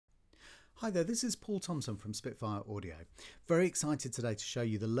Hi there, this is Paul Thompson from Spitfire Audio. Very excited today to show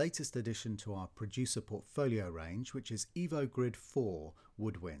you the latest addition to our producer portfolio range, which is Evo Grid 4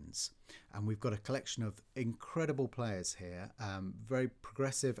 woodwinds. And we've got a collection of incredible players here, very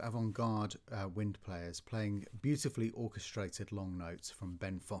progressive avant-garde wind players playing beautifully orchestrated long notes from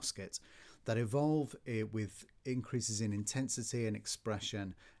Ben Foskett that evolve with increases in intensity and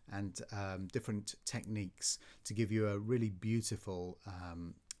expression and different techniques to give you a really beautiful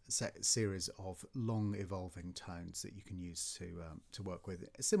series of long evolving tones that you can use to work with,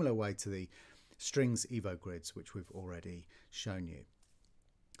 a similar way to the strings Evo grids which we've already shown you.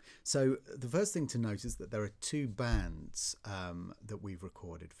 So the first thing to note is that there are two bands that we've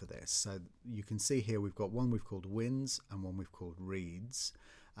recorded for this. So you can see here we've got one we've called winds and one we've called reeds,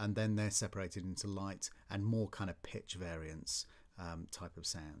 and then they're separated into light and more kind of pitch variants type of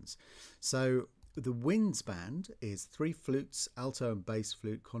sounds. So the winds band is 3 flutes, alto and bass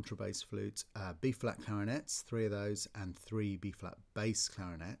flute, contrabass flute, B-flat clarinets, 3 of those, and 3 B-flat bass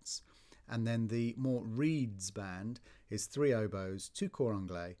clarinets. And then the more reeds band is 3 oboes, 2 cor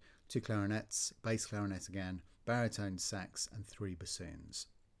anglais, 2 clarinets, bass clarinet again, baritone sax, and 3 bassoons.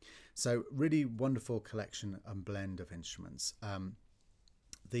 So really wonderful collection and blend of instruments.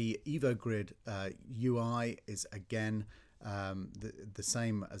 The Evo Grid UI is again the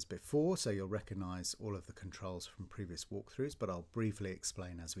same as before, so you'll recognize all of the controls from previous walkthroughs, but I'll briefly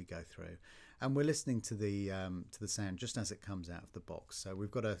explain as we go through. And we're listening to the sound just as it comes out of the box. So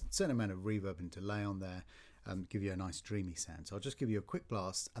we've got a certain amount of reverb and delay on there, give you a nice dreamy sound. So I'll just give you a quick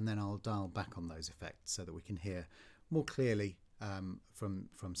blast and then I'll dial back on those effects so that we can hear more clearly from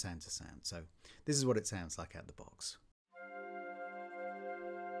sound to sound. So this is what it sounds like out the box.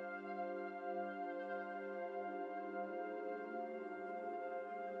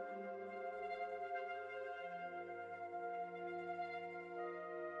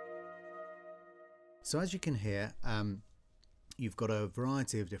 So as you can hear, you've got a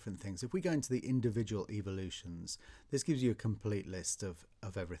variety of different things. If we go into the individual evolutions, this gives you a complete list of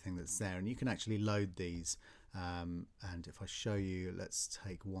everything that's there, and you can actually load these. And if I show you, let's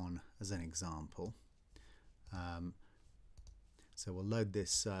take one as an example. So we'll load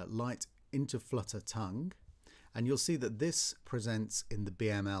this light into flutter tongue, and you'll see that this presents in the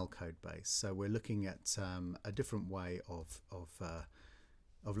BML code base. So we're looking at a different way of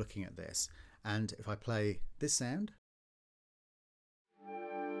looking at this. And if I play this sound,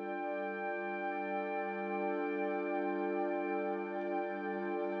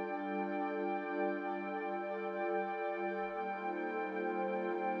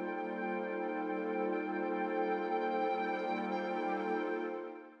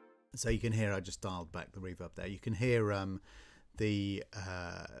 so you can hear I just dialed back the reverb there. You can hear the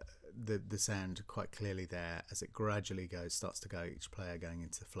sound quite clearly there as it gradually starts to go, each player going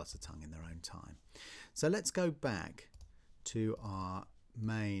into the flutter tongue in their own time. So let's go back to our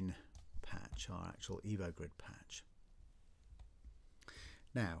main patch, our actual Evo Grid patch.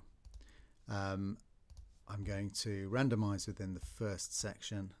 Now I'm going to randomize within the first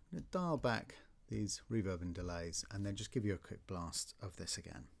section, I'm going to dial back these reverb and delays and then just give you a quick blast of this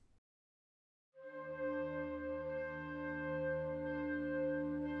again.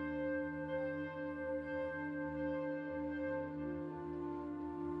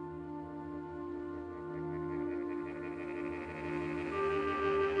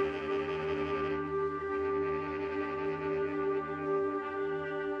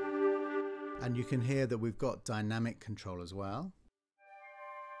 And you can hear that we've got dynamic control as well.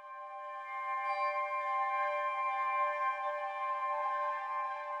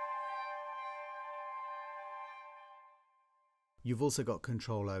 You've also got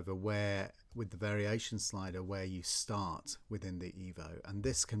control over where, with the variation slider, where you start within the Evo. And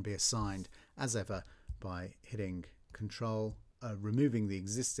this can be assigned, as ever, by hitting Control, removing the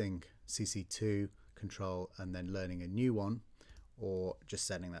existing CC2 control and then learning a new one, or just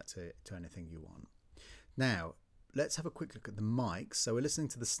setting that to anything you want. Now, let's have a quick look at the mics. So we're listening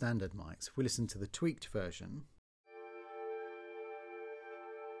to the standard mics. If we listen to the tweaked version,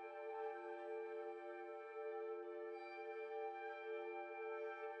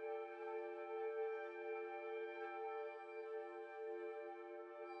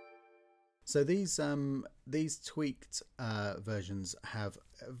 so these tweaked versions have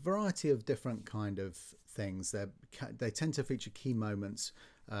a variety of different kind of things. They tend to feature key moments.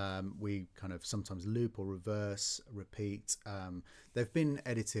 We kind of sometimes loop or reverse, repeat. They've been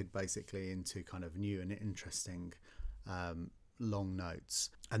edited basically into kind of new and interesting long notes.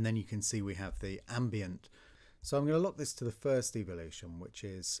 And then you can see we have the ambient. So I'm going to lock this to the first evolution, which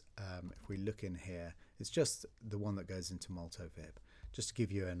is, if we look in here, it's just the one that goes into multo-vib. just to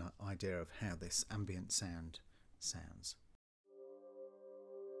give you an idea of how this ambient sound sounds.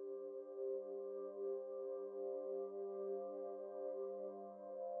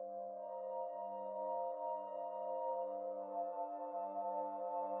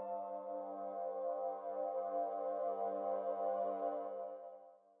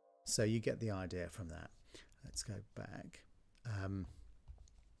 So you get the idea from that. Let's go back.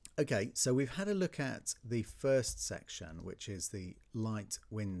 Okay, so we've had a look at the first section, which is the light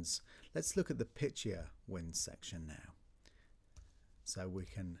winds. Let's look at the pitchier winds section now. So we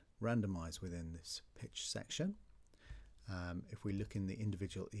can randomize within this pitch section. If we look in the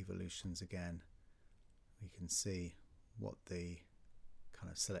individual evolutions again, we can see what the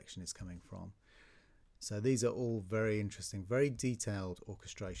kind of selection is coming from. So these are all very interesting, very detailed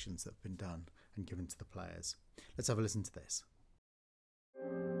orchestrations that have been done and given to the players. Let's have a listen to this.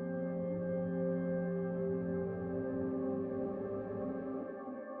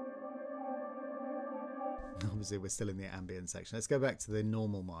 Obviously we're still in the ambient section. Let's go back to the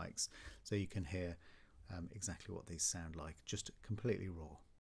normal mics so you can hear exactly what these sound like, just completely raw.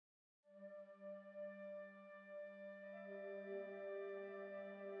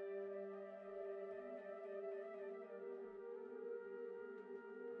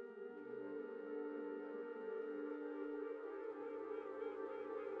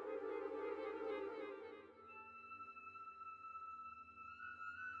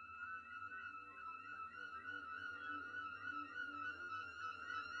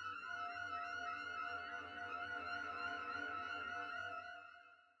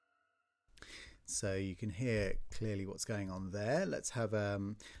 So you can hear clearly what's going on there. Let's have a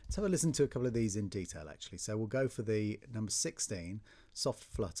listen to a couple of these in detail actually. So we'll go for the number 16, soft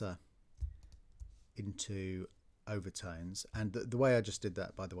flutter into overtones. And the way I just did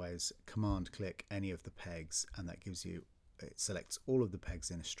that, by the way, is command click any of the pegs, and that gives you, it selects all of the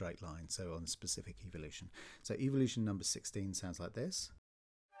pegs in a straight line, so on a specific evolution. So evolution number 16 sounds like this.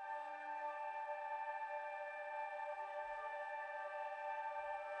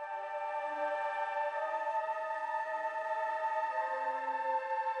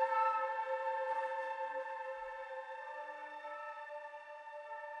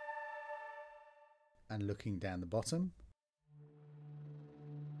 And looking down the bottom.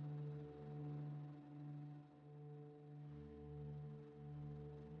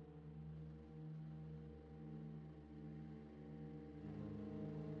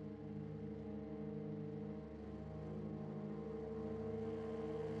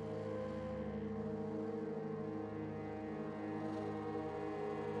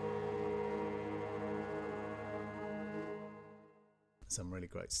 Some really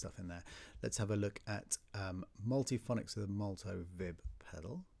great stuff in there. Let's have a look at multiphonics with a multo vib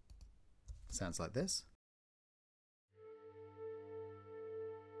pedal. Sounds like this.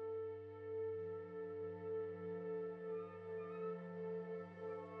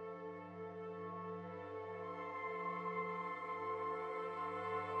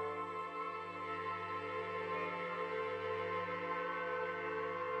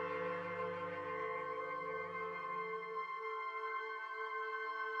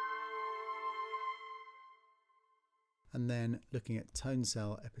 And then looking at tone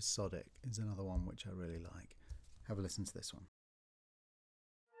cell episodic is another one which I really like. Have a listen to this one.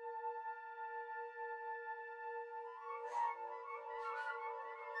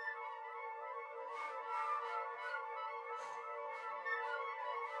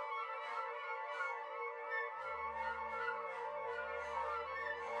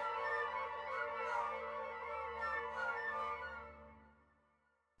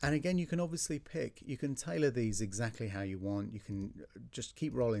 And again, you can obviously you can tailor these exactly how you want. You can just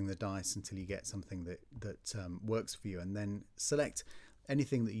keep rolling the dice until you get something that works for you, and then select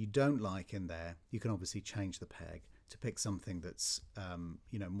anything that you don't like in there. You can obviously change the peg to pick something that's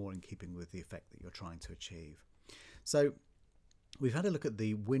more in keeping with the effect that you're trying to achieve. So we've had a look at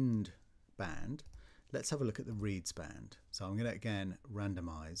the wind band. Let's have a look at the reeds band. So I'm going to again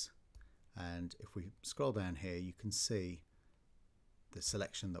randomize, and if we scroll down here, you can see the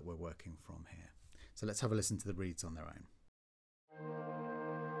selection that we're working from here. So let's have a listen to the reeds on their own.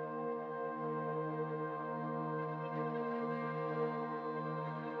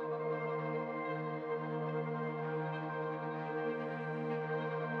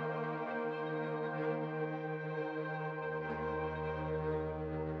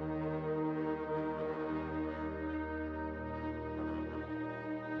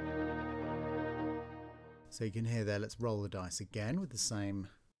 So you can hear there, let's roll the dice again with the same.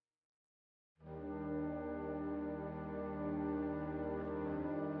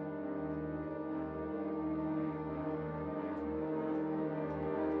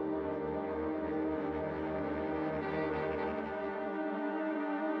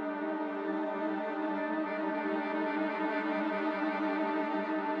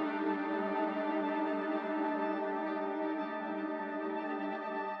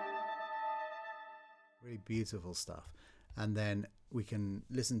 beautiful stuff. And then we can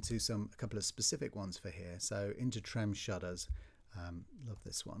listen to a couple of specific ones for here. So into trem shudders, love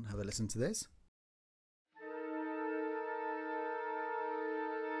this one. Have a listen to this.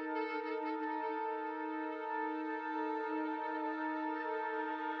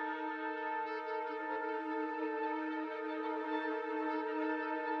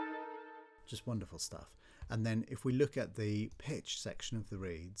 Just wonderful stuff. And then if we look at the pitch section of the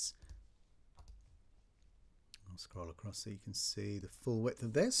reeds, I'll scroll across so you can see the full width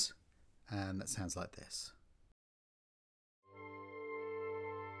of this, and that sounds like this.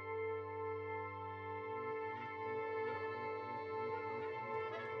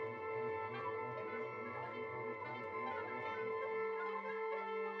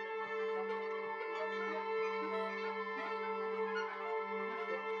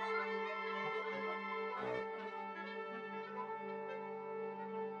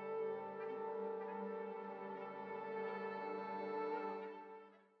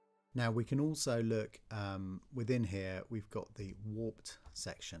 Now we can also look within here, we've got the warped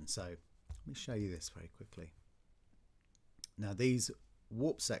section. So let me show you this very quickly. Now these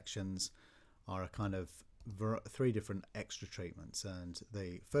warp sections are a kind of 3 different extra treatments, and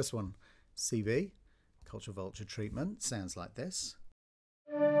the first one, CV, Culture Vulture treatment, sounds like this.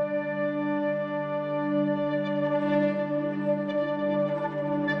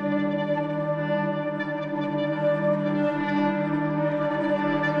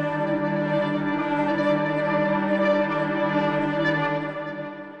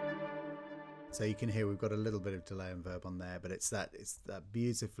 So you can hear we've got a little bit of delay and verb on there, but it's that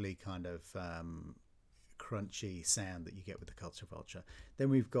beautifully kind of crunchy sound that you get with the Culture Vulture. Then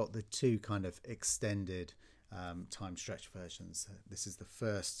we've got the 2 kind of extended time stretch versions. This is the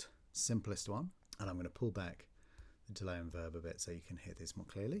first simplest one, and I'm going to pull back the delay and verb a bit so you can hear this more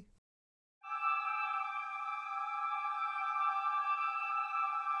clearly.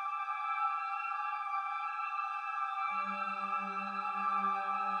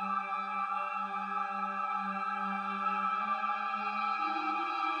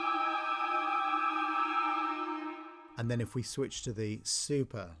 And then if we switch to the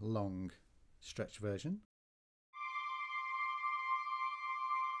super long stretch version,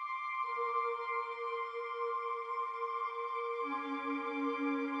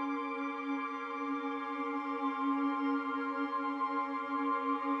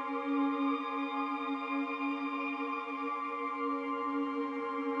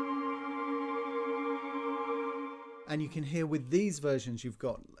 and you can hear with these versions, you've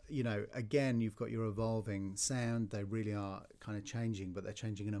got, you know, again, you've got your evolving sound. They really are kind of changing, but they're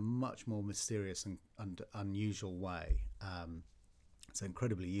changing in a much more mysterious and unusual way. So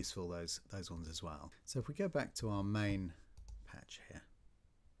incredibly useful, those ones as well. So if we go back to our main patch here,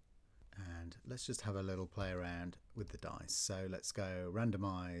 and let's just have a little play around with the dice. So let's go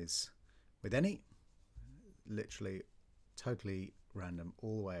randomize with any, literally totally random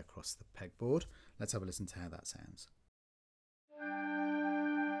all the way across the pegboard. Let's have a listen to how that sounds.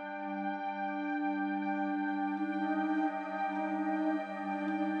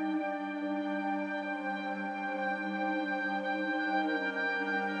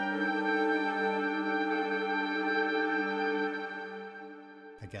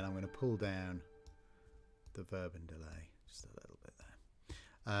 Again, I'm going to pull down the verb and delay just a little bit there.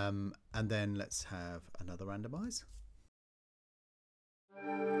 And then let's have another randomize.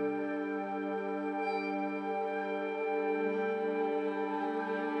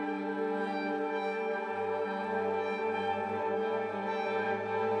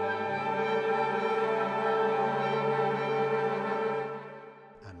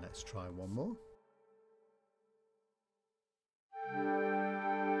 And let's try one more.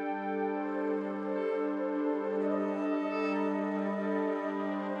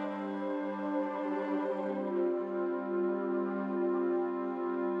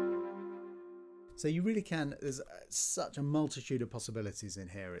 So you really can, there's such a multitude of possibilities in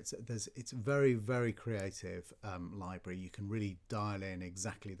here. It's very, very creative library. You can really dial in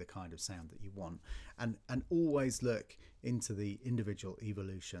exactly the kind of sound that you want, and always look into the individual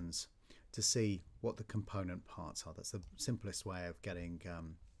evolutions to see what the component parts are. That's the simplest way of getting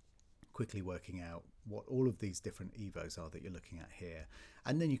quickly working out what all of these different evos are that you're looking at here.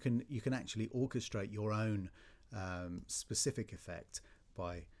 And then you can actually orchestrate your own specific effect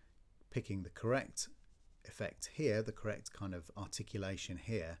by picking the correct effect here, the correct kind of articulation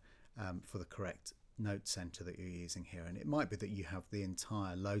here for the correct note center that you're using here. And it might be that you have the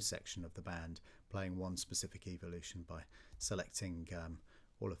entire low section of the band playing one specific evolution by selecting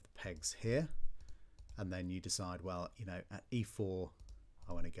all of the pegs here, and then you decide, well, you know, at E4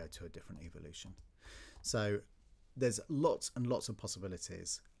 I want to go to a different evolution. So there's lots and lots of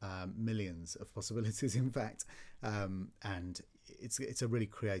possibilities, millions of possibilities in fact, and it's a really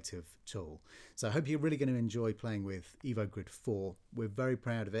creative tool. So I hope you're really going to enjoy playing with Evo Grid 4. We're very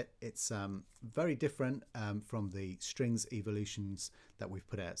proud of it. It's very different from the strings evolutions that we've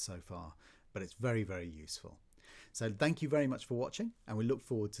put out so far, but it's very, very useful. So thank you very much for watching, and we look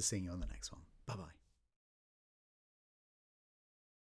forward to seeing you on the next one. Bye bye.